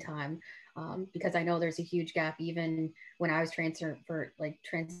the meantime. Because I know there's a huge gap. Even when I was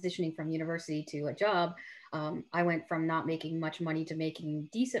transitioning from university to a job, I went from not making much money to making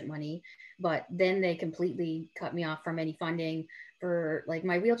decent money, but then they completely cut me off from any funding for, like,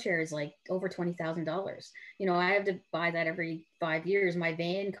 my wheelchair is like over $20,000. You know, I have to buy that every 5 years. My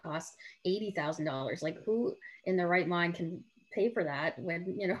van costs $80,000. Like, who in their right mind can pay for that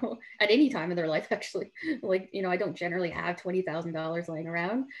when, you know, at any time in their life, actually? Like, you know, I don't generally have $20,000 laying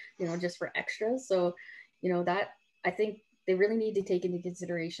around, you know, just for extras. So, you know, that, I think they really need to take into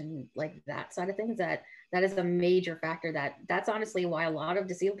consideration, like, that side of things. That is a major factor. That's honestly why a lot of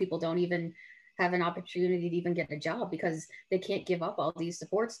disabled people don't even have an opportunity to even get a job, because they can't give up all these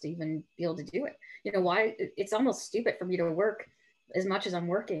supports to even be able to do it. You know, why it's almost stupid for me to work as much as I'm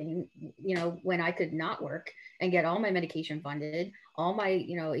working, you know, when I could not work and get all my medication funded, all my,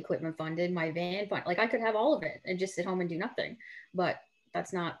 you know, equipment funded, my van fund. Like, I could have all of it and just sit home and do nothing, but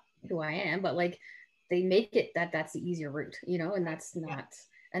that's not who I am. But, like, they make it that's the easier route, you know, and that's not,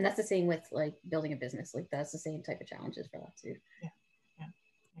 and that's the same with, like, building a business. Like, that's the same type of challenges for that too.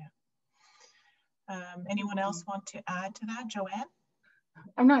 Anyone else want to add to that? Joanne?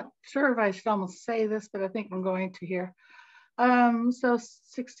 I'm not sure if I should almost say this, but I think I'm going to here. So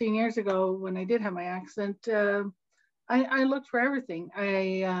 16 years ago, when I did have my accident, I looked for everything.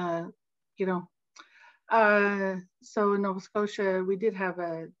 You know, so in Nova Scotia, we did have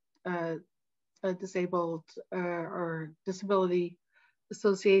a disabled or disability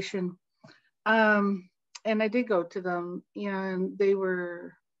association. And I did go to them, and they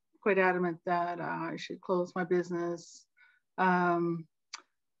were quite adamant that I should close my business and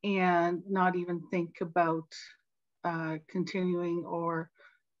not even think about continuing, or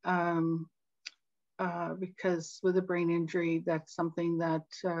because with a brain injury, that's something that,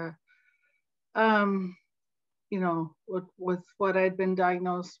 you know, with what I'd been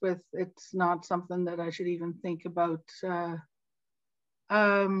diagnosed with, it's not something that I should even think about.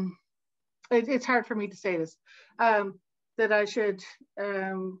 It's hard for me to say this, that I should,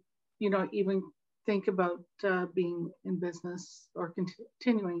 you know, even think about being in business or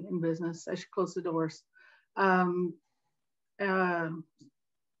continuing in business. I should close the doors,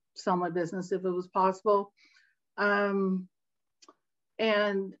 sell my business if it was possible. And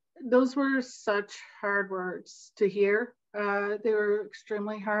those were such hard words to hear. They were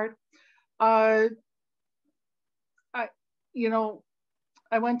extremely hard. You know,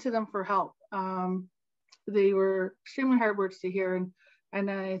 I went to them for help. They were extremely hard words to hear, and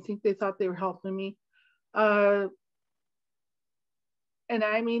I think they thought they were helping me. And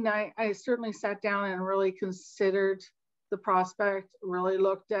I mean, I certainly sat down and really considered the prospect, really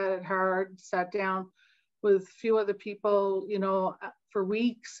looked at it hard, sat down with a few other people, you know, for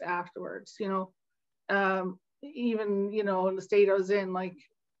weeks afterwards, you know, even, you know, in the state I was in, like,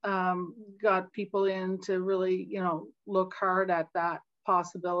 got people in to really, you know, look hard at that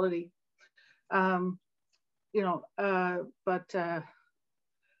possibility. You know, but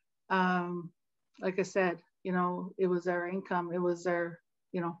like I said, you know, it was their income, it was their,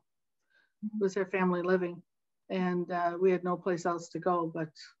 you know, it was their family living, and we had no place else to go but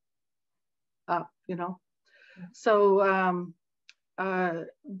up, you know. So,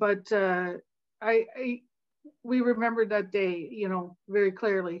 we remembered that day, you know, very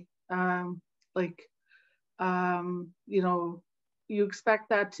clearly. Like, you know, you expect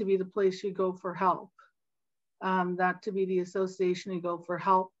that to be the place you go for help, that to be the association you go for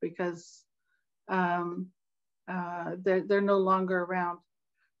help, because They're no longer around.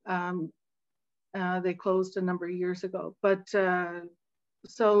 They closed a number of years ago. But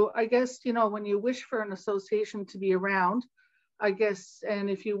so I guess, you know, when you wish for an association to be around, I guess, and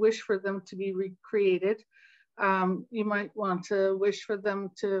if you wish for them to be recreated, you might want to wish for them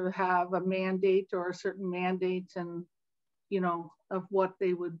to have a mandate or a certain mandate, and, you know, of what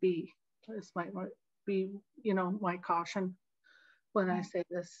they would be. This might be, you know, my caution when I say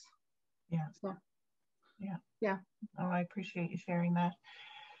this. Yeah. So, yeah. Yeah. Oh, I appreciate you sharing that.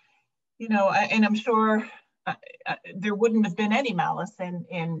 You know, and I'm sure there wouldn't have been any malice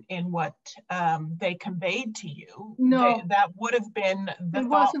in what they conveyed to you. No, that would have been the it thought.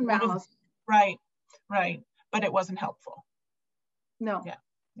 wasn't malice. Right, right, but it wasn't helpful. No. Yeah,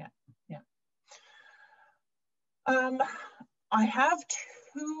 yeah, yeah. I have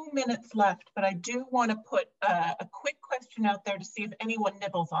 2 minutes left, but I do want to put a quick question out there to see if anyone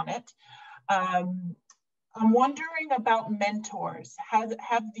nibbles on it. I'm wondering about mentors.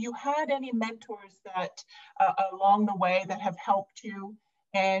 Have you had any mentors that along the way that have helped you?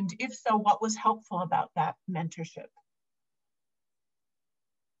 And if so, what was helpful about that mentorship?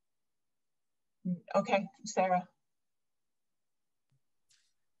 Okay, Sarah.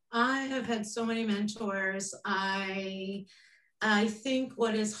 I have had so many mentors. I think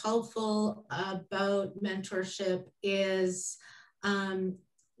what is helpful about mentorship is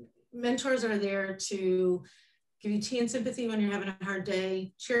mentors are there to give you tea and sympathy when you're having a hard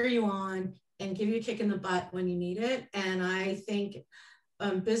day, cheer you on, and give you a kick in the butt when you need it. And I think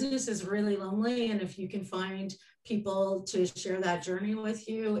business is really lonely, and if you can find people to share that journey with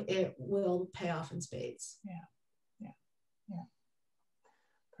you, it will pay off in spades. Yeah, yeah, yeah.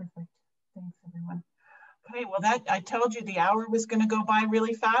 Perfect. Thanks, everyone. Okay, well, that I told you the hour was going to go by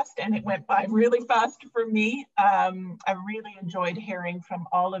really fast, and it went by really fast for me. I really enjoyed hearing from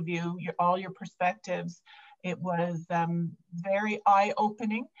all of you, all your perspectives. It was very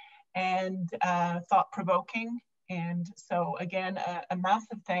eye-opening and thought-provoking. And so again, a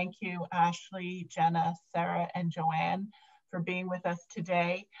massive thank you, Ashley, Jenna, Sarah, and Joanne, for being with us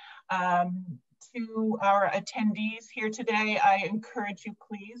today. To our attendees here today, I encourage you,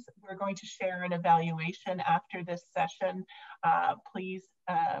 please, we're going to share an evaluation after this session. Please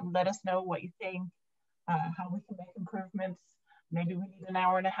let us know what you think, how we can make improvements. Maybe we need an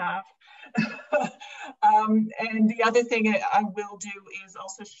hour and a half. And the other thing I will do is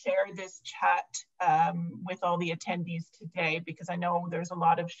also share this chat with all the attendees today, because I know there's a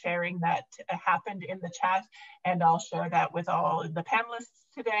lot of sharing that happened in the chat, and I'll share that with all the panelists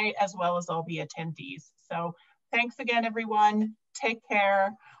today, as well as all the attendees. So thanks again, everyone. Take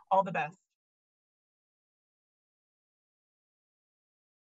care. All the best.